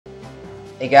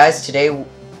Hey guys, today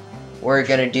we're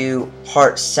gonna do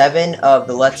part 7 of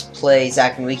the Let's Play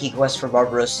Zack Wiki quest for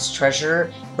Barbaros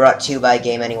Treasure, brought to you by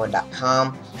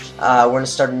GameAnyone.com. We're gonna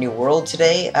start a new world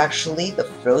today, actually, the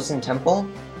Frozen Temple.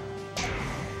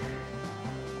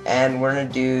 And we're gonna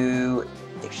do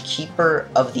the Keeper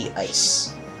of the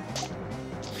Ice.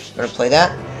 We're gonna play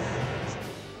that.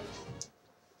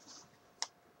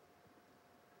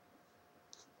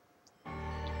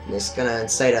 I'm just gonna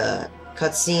incite a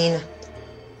cutscene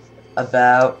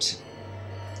about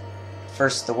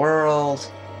first the world,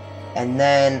 and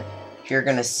then you're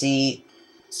gonna see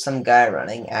some guy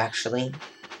running, actually.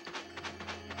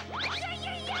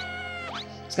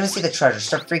 He's gonna see the treasure,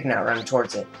 start freaking out, running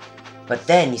towards it. But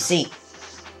then, you see,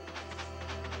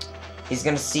 he's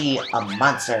gonna see a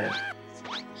monster.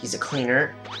 He's a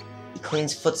cleaner. He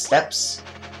cleans footsteps.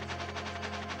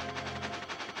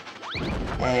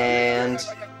 And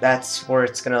that's where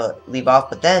it's gonna leave off.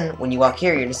 But then, when you walk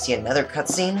here, you're gonna see another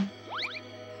cutscene.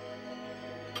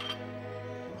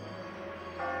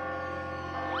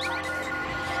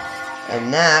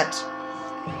 And that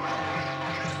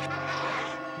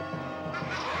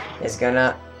is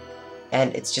gonna,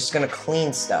 and it's just gonna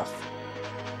clean stuff.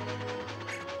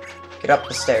 Get up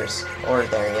the stairs, or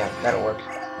there, yeah, that'll work.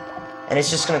 And it's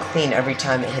just gonna clean every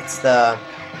time it hits the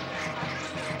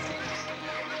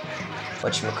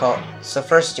whatchamacallit. So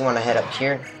first you want to head up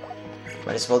here.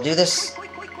 Might as well do this.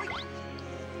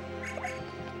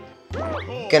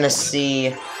 Gonna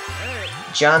see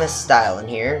Jonas Style in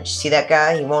here. See that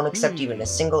guy? He won't accept even a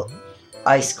single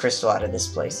ice crystal out of this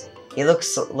place. He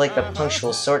looks like the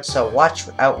punctual sort, so watch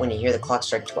out when you hear the clock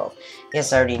strike 12.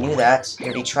 Yes, I already knew that. He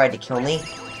already tried to kill me.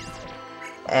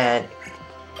 And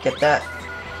get that.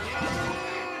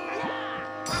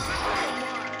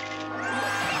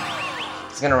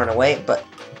 Gonna run away, but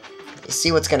you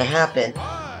see what's gonna happen.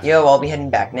 Yo, I'll be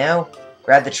heading back now.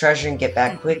 Grab the treasure and get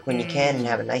back quick when you can and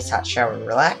have a nice hot shower and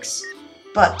relax.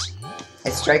 But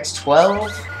it strikes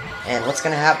 12, and what's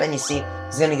gonna happen? You see,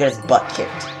 he's gonna get his butt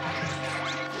kicked.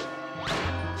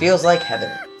 Feels like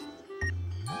heaven.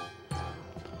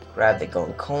 Grab the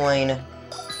golden coin.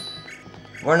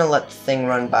 We're gonna let the thing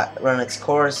run its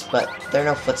course, but there are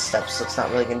no footsteps, so it's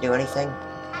not really gonna do anything.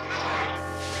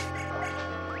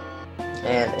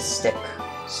 And a stick.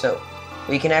 So,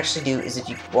 what you can actually do is if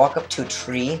you walk up to a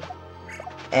tree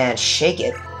and shake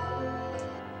it,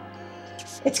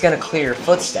 it's gonna clear your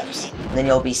footsteps. And then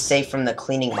you'll be safe from the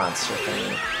cleaning monster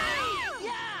thing.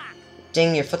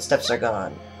 Ding, your footsteps are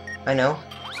gone. I know.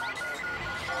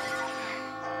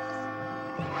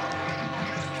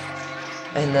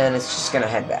 And then it's just gonna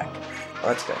head back.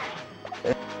 Let's go.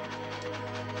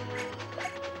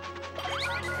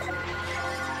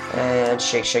 And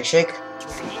shake, shake, shake.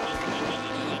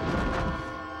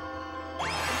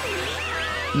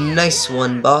 Nice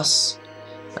one, boss.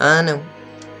 I know.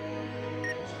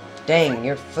 Dang,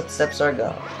 your footsteps are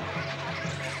gone.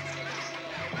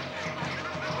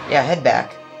 Yeah, head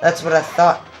back. That's what I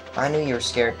thought. I knew you were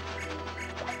scared.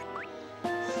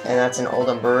 And that's an old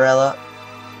umbrella.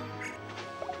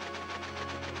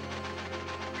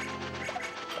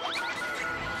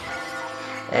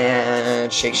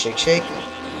 And shake, shake, shake.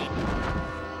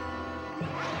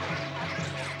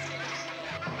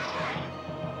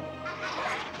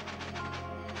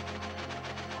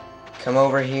 Come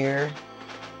over here.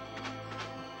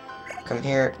 Come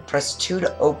here. Press 2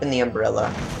 to open the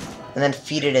umbrella. And then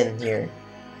feed it in here.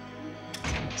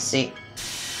 See?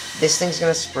 This thing's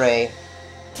gonna spray.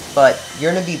 But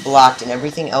you're gonna be blocked and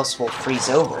everything else will freeze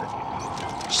over.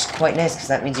 Which is quite nice because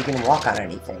that means you can walk on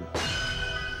anything.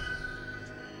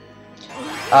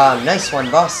 Nice one,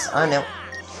 boss. I know.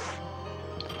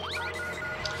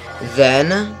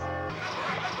 Then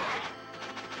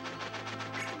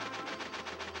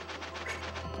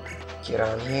get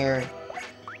on here.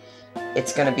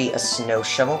 It's gonna be a snow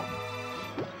shovel.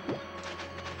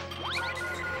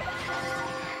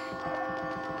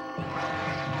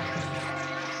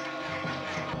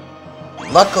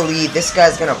 Luckily, this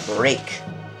guy's gonna break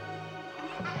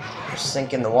or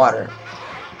sink in the water.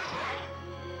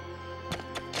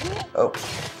 Oh.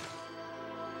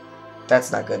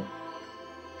 That's not good.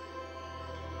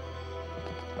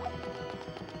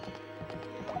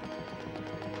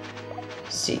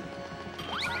 See.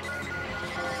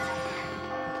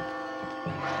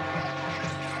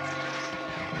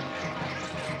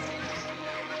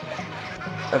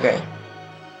 Okay.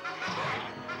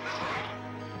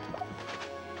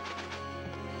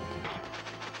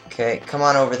 Okay, come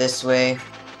on over this way.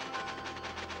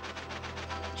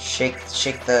 Shake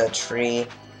the tree.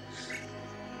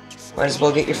 Might as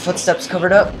well get your footsteps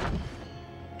covered up.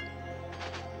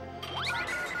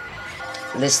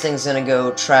 This thing's gonna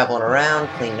go traveling around,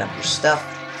 cleaning up your stuff.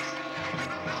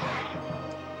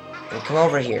 And come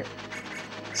over here.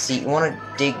 See, you want to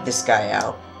dig this guy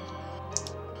out.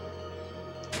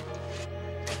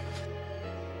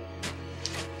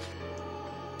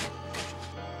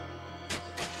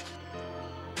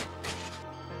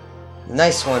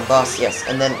 Nice one, boss, yes.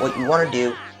 And then what you want to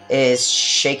do is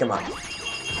shake him up.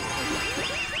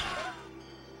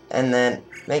 And then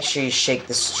make sure you shake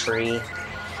this tree.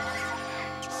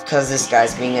 Because this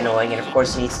guy's being annoying, and of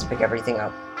course he needs to pick everything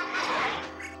up.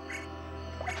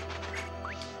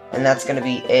 And that's going to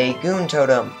be a goon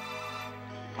totem.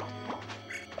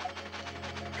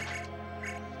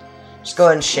 Just go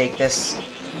ahead and shake this.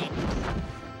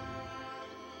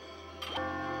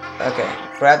 Okay,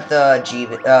 grab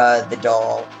the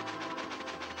doll.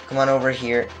 Come on over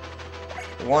here.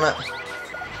 You wanna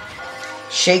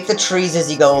shake the trees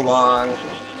as you go along,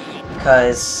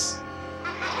 because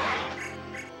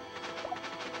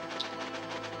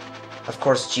of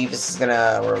course Jeeves is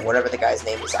gonna, or whatever the guy's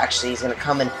name is, actually he's gonna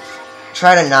come and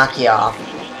try to knock you off.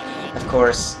 Of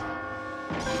course.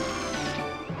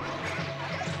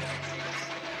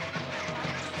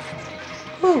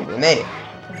 Whew, we made it.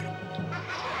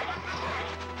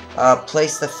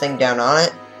 Place the thing down on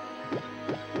it.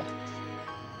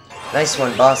 Nice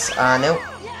one, boss. No.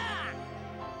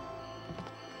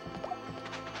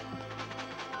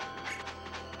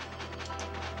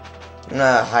 I'm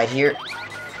gonna hide here.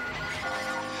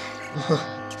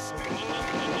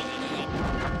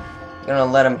 Gonna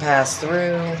let him pass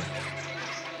through.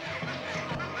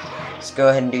 Just go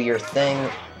ahead and do your thing.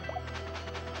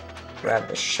 Grab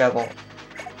the shovel.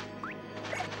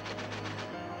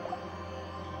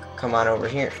 Come on over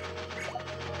here.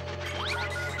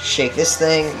 Shake this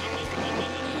thing.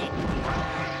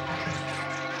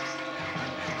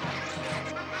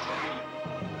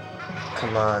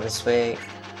 Come on, this way.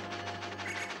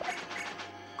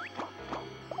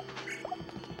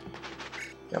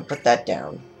 Now put that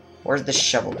down. Where'd the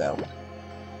shovel go?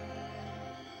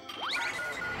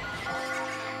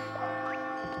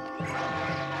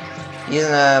 You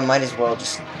might as well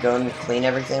just go and clean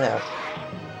everything up.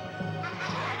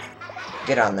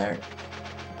 Get on there.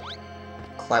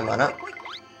 Climb on up.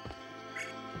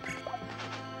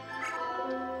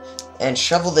 And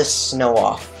shovel this snow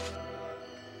off.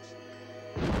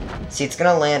 See, it's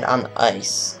gonna land on the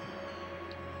ice.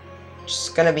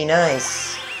 Just gonna be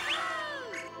nice.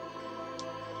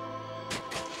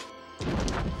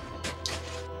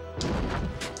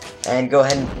 And go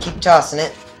ahead and keep tossing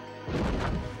it.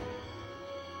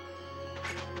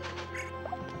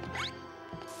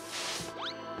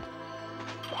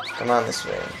 Come on this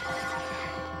way.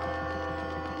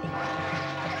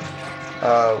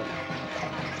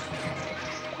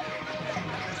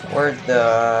 Where'd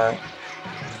the...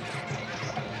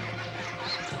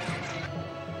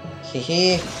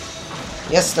 Hehe.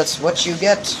 Yes, that's what you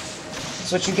get.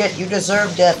 That's what you get. You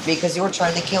deserve death because you were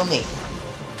trying to kill me.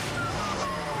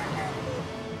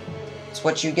 That's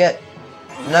what you get.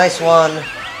 Nice one.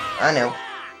 I know.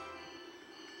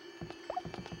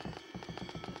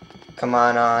 Come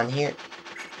on here.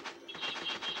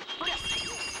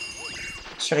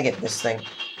 Let's try to get this thing.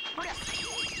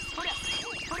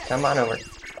 Come on over.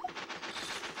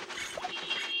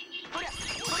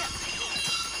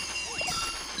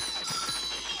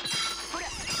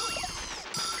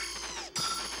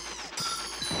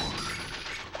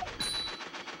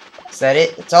 Is that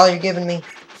it? That's all you're giving me?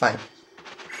 Fine.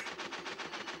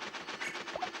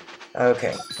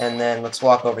 Okay, and then let's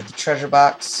walk over to the treasure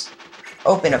box.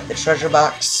 Open up the treasure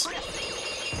box.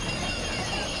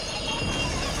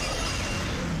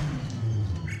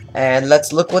 And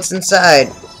let's look what's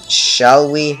inside,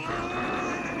 shall we?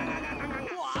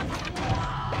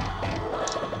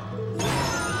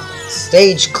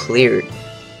 Stage cleared.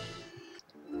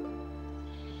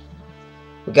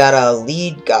 We got a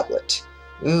lead goblet.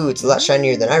 Ooh, it's a lot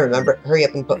shinier than I remember. Hurry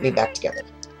up and put me back together.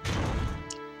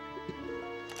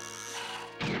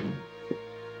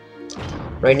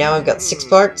 Right now I've got 6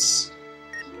 parts.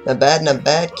 Not bad, not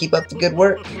bad. Keep up the good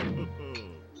work.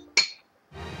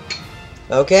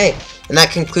 Okay, and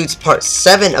that concludes part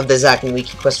 7 of the Zack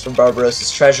Wiki quest for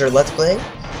Barbaros Treasure Let's Play.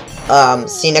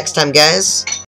 See you next time, guys.